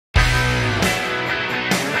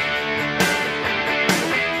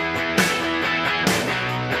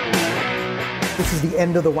is the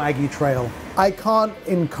end of the Wagyu trail. I can't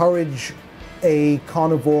encourage a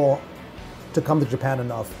carnivore to come to Japan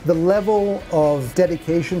enough. The level of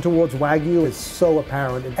dedication towards Wagyu is so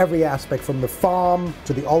apparent in every aspect, from the farm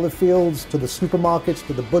to the olive fields to the supermarkets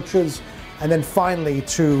to the butchers, and then finally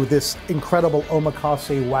to this incredible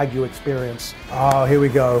Omakase Wagyu experience. Oh, here we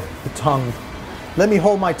go, the tongue. Let me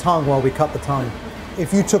hold my tongue while we cut the tongue.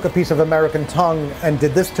 If you took a piece of American tongue and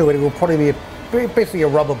did this to it, it will probably be basically a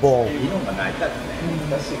rubber ball.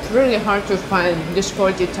 It's really hard to find this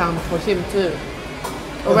quality tongue for him too.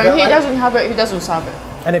 When he doesn't have it, he doesn't serve it.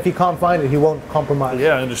 And if he can't find it, he won't compromise.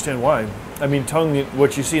 Yeah, I understand why. I mean, tongue,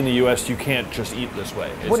 what you see in the US, you can't just eat this way.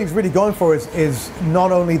 What he's really going for is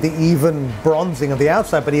not only the even bronzing of the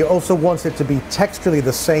outside, but he also wants it to be texturally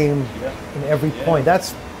the same in every point.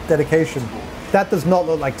 That's dedication. That does not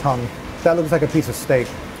look like tongue. That looks like a piece of steak.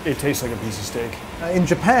 It tastes like a piece of steak. In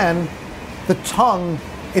Japan, the tongue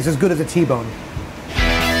is as good as a T-bone.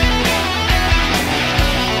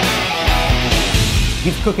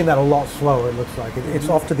 He's cooking that a lot slower, it looks like. It's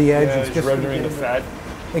off to the edge. Yeah, it's just rendering the fat.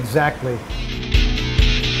 Exactly.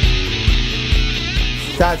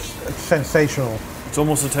 That's sensational. It's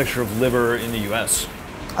almost the texture of liver in the US.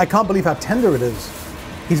 I can't believe how tender it is.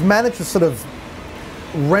 He's managed to sort of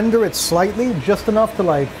render it slightly, just enough to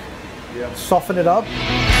like soften it up.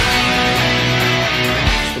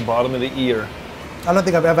 It's the bottom of the ear. I don't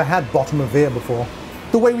think I've ever had bottom of ear before.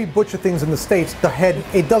 The way we butcher things in the States, the head,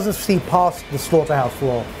 it doesn't see past the slaughterhouse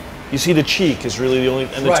floor. You see the cheek is really the only,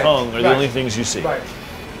 and the tongue are the only things you see. Right.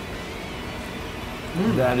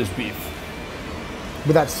 That is beef.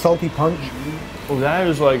 With that salty punch. Well, that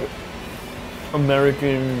is like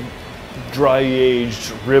American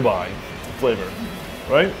dry-aged ribeye flavor,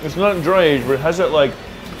 right? It's not dry-aged, but it has that like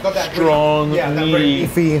strong, meaty.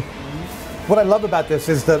 Beefy. What I love about this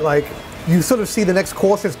is that like, you sort of see the next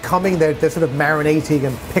courses coming, they're sort of marinating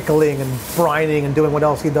and pickling and brining and doing what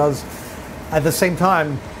else he does. At the same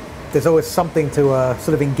time, there's always something to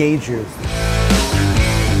sort of engage you.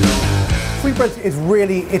 Sweetbreads is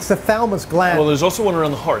really, it's the thalamus gland. Well, there's also one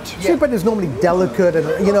around the heart. Sweetbread is normally delicate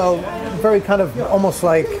and, you know, very kind of almost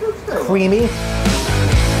like creamy.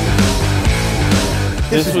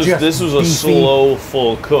 This was a slow,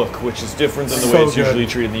 full cook, which is different than the way it's usually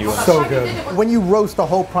treated in the US. So good. When you roast a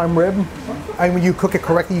whole prime rib, and when you cook it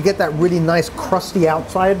correctly, you get that really nice crusty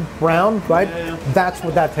outside brown, right? That's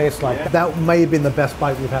what that tastes like. That may have been the best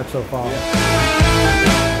bite we've had so far.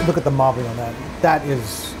 Look at the marbling on that. That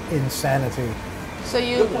is insanity. So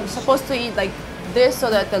you're supposed to eat like this so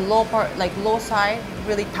that the low part, like low side,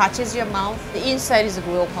 really touches your mouth. The inside is the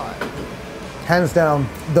real part. Hands down,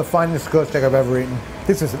 the finest goat steak I've ever eaten.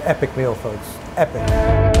 This is an epic meal, folks. Epic.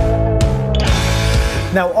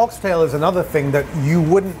 Now, oxtail is another thing that you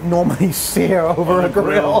wouldn't normally sear over a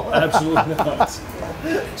grill. Absolutely not.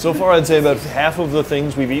 So far, I'd say about half of the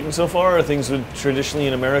things we've eaten so far are things that traditionally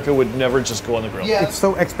in America would never just go on the grill. Yeah. It's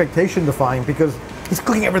so expectation defying because he's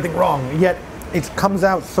cooking everything wrong, yet it comes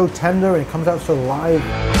out so tender and it comes out so live.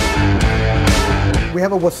 We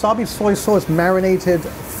have a wasabi soy sauce marinated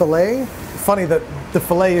filet. Funny that the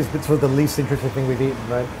filet is sort of the least interesting thing we've eaten,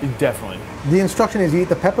 right? Definitely. The instruction is you eat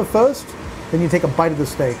the pepper first, then you take a bite of the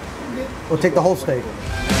steak. Or take the whole steak.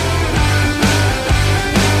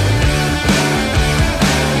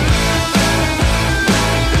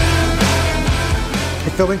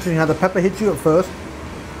 It's so interesting how the pepper hits you at first,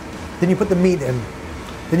 then you put the meat in.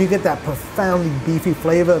 Then you get that profoundly beefy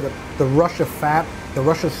flavor, the rush of fat, the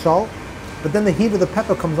rush of salt, but then the heat of the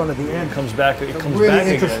pepper comes on at the end. It comes back Really back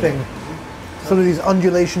interesting. Again. Sort of these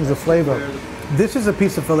undulations of flavor. This is a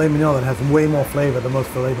piece of filet mignon that has way more flavor than most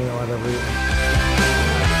filet mignon I've ever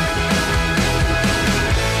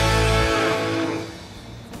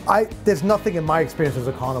eaten. There's nothing in my experience as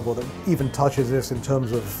a carnivore that even touches this in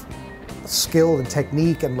terms of skill and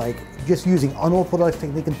technique and like just using unorthodox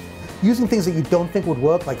technique and using things that you don't think would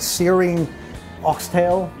work, like searing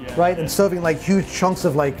oxtail, right? And serving like huge chunks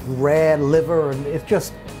of like rare liver, and it's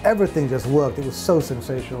just, everything just worked. It was so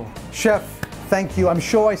sensational. Chef, thank you. I'm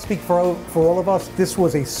sure I speak for all of us. This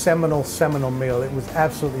was a seminal meal. It was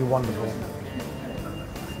absolutely wonderful.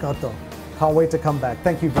 Gato. Can't wait to come back.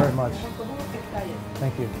 Thank you very much.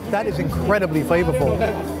 Thank you. That is incredibly flavorful.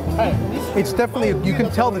 It's definitely, you can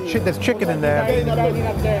tell that there's chicken in there,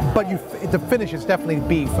 but the finish is definitely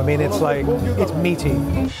beef. I mean, it's like, it's meaty.